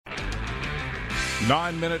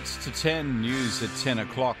9 minutes to 10, news at 10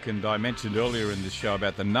 o'clock, and I mentioned earlier in the show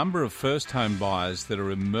about the number of first home buyers that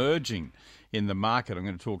are emerging in the market. I'm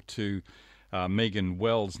going to talk to Megan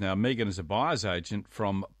Wells now. Megan is a buyer's agent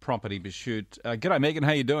from Property Pursuit. G'day, Megan.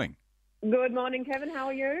 How are you doing? Good morning, Kevin. How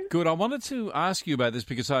are you? Good. I wanted to ask you about this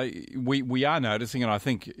because we are noticing, and I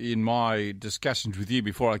think in my discussions with you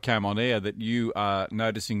before I came on air, that you are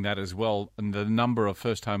noticing that as well, and the number of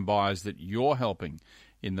first home buyers that you're helping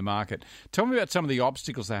in the market. Tell me about some of the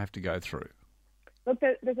obstacles they have to go through. Look,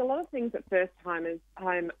 there's a lot of things that first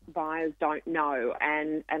home buyers don't know,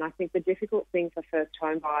 and I think the difficult thing for first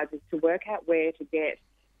home buyers is to work out where to get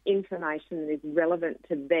information that is relevant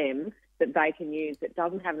to them that they can use that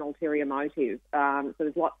doesn't have an ulterior motive. So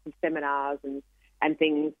there's lots of seminars and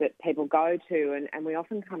things that people go to, and we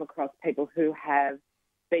often come across people who have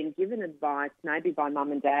been given advice maybe by mum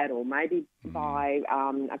and dad or maybe by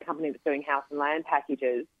a company that's doing house and land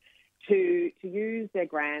packages to use their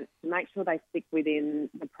grants to make sure they stick within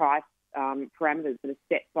the price parameters that are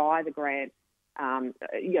set by the grant,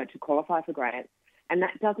 to qualify for grants. And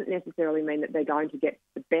that doesn't necessarily mean that they're going to get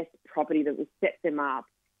the best property that will set them up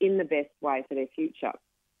in the best way for their future.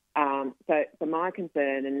 So my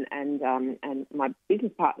concern and my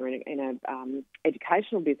business partner in a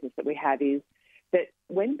educational business that we have is that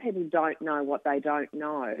when people don't know what they don't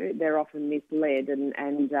know, they're often misled and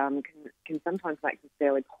can sometimes make some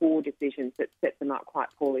fairly poor decisions that set them up quite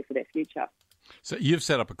poorly for their future. So you've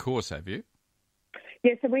set up a course, have you?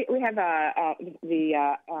 Yeah, so we have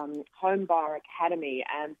the Home Buyer Academy,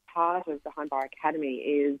 and part of the Home Buyer Academy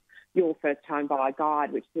is your First Home Buyer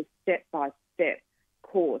Guide, which is a step-by-step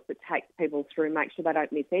course that takes people through, make sure they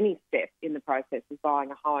don't miss any step in the process of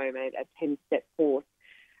buying a home, a 10-step course.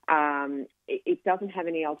 It doesn't have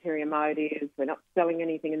any ulterior motives. We're not selling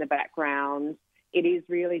anything in the background. It is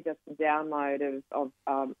really just a download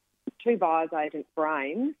of two buyers agents'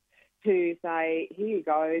 brains to say, here you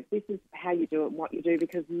go, this is how you do it and what you do,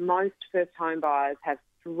 because most first home buyers have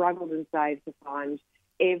struggled and saved to find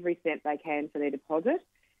every cent they can for their deposit,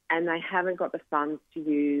 and they haven't got the funds to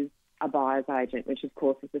use a buyer's agent, which of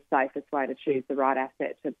course is the safest way to choose the right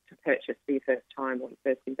asset to purchase for your first home or your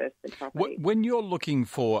first investment property. When you're looking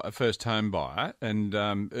for a first home buyer, and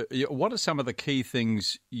what are some of the key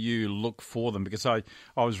things you look for them? Because I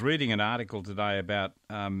was reading an article today about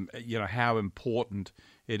how important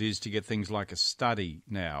it is to get things like a study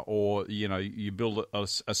now, or you build a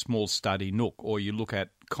small study nook, or you look at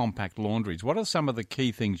compact laundries. What are some of the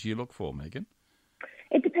key things you look for, Megan?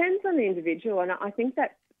 It depends on the individual, and I think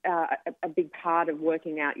that's a big part of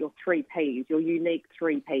working out your 3 Ps, your unique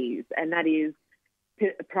 3 Ps, and that is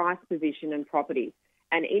price, position and property.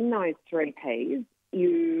 And in those 3 Ps,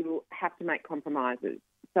 you have to make compromises.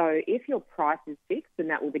 So if your price is fixed, and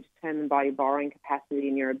that will be determined by your borrowing capacity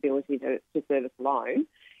and your ability to service a loan,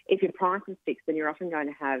 if your price is fixed, then you're often going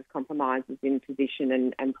to have compromises in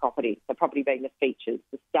position and property. So property being the features,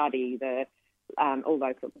 the study, all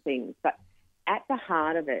those sorts of things. But at the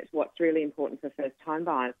heart of it, what's really important for first-time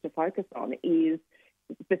buyers to focus on is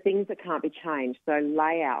the things that can't be changed. So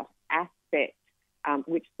layout, aspect,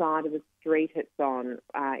 which side of the street it's on,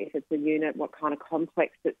 if it's a unit, what kind of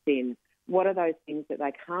complex it's in. What are those things that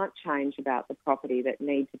they can't change about the property that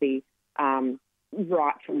need to be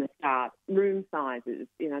right from the start? Room sizes.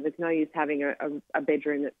 There's no use having a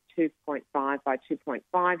bedroom that's 2.5 by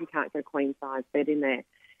 2.5. You can't get a queen-size bed in there.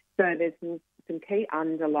 So there's some key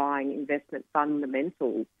underlying investment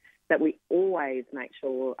fundamentals that we always make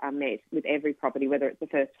sure are met with every property, whether it's a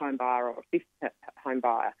first home buyer or a fifth home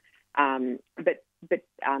buyer. But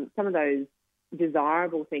some of those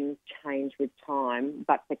desirable things change with time,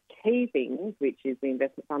 but the key things, which is the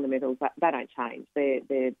investment fundamentals, they don't change.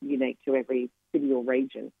 They're unique to every city or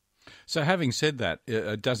region. So having said that,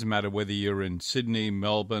 it doesn't matter whether you're in Sydney,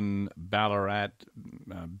 Melbourne, Ballarat,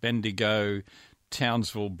 Bendigo,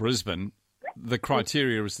 Townsville, Brisbane, the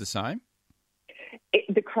criteria is the same?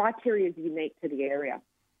 The criteria is unique to the area,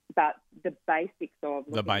 but the basics of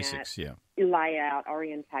layout,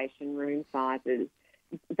 orientation, room sizes,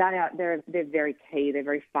 they're very key. They're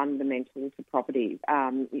very fundamental to properties.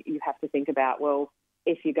 You have to think about, well,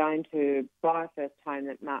 if you're going to buy a first home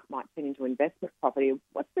that might turn into investment property,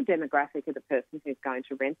 what's the demographic of the person who's going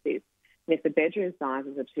to rent this? And if the bedroom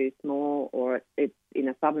sizes are too small, or it's in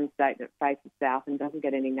a southern state that faces south and doesn't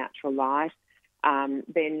get any natural light,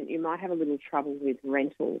 then you might have a little trouble with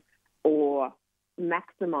rental or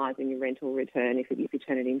maximising your rental return if you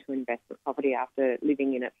turn it into investment property after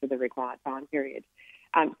living in it for the required time period.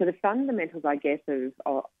 So the fundamentals, I guess,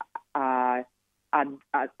 are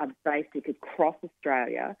basic across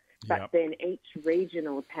Australia, but Yep. then each region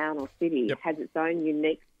or town or city Yep. has its own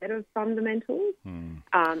unique set of fundamentals,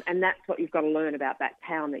 and that's what you've got to learn about that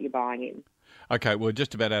town that you're buying in. Okay, we're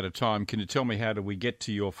just about out of time. Can you tell me how do we get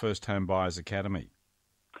to your First Home Buyers Academy?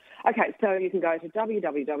 Okay, so you can go to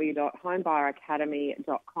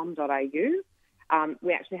www.homebuyeracademy.com.au.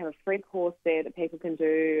 We actually have a free course there that people can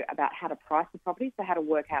do about how to price the property, so how to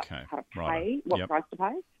work out how to pay, what price to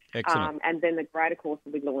pay. Excellent. And then the greater course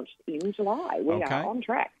will be launched in July. We are on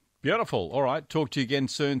track. Beautiful. All right. Talk to you again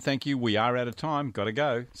soon. Thank you. We are out of time. Got to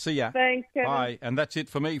go. See ya. Thanks, Kevin. Bye. And that's it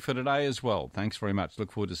for me for today as well. Thanks very much.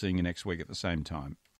 Look forward to seeing you next week at the same time.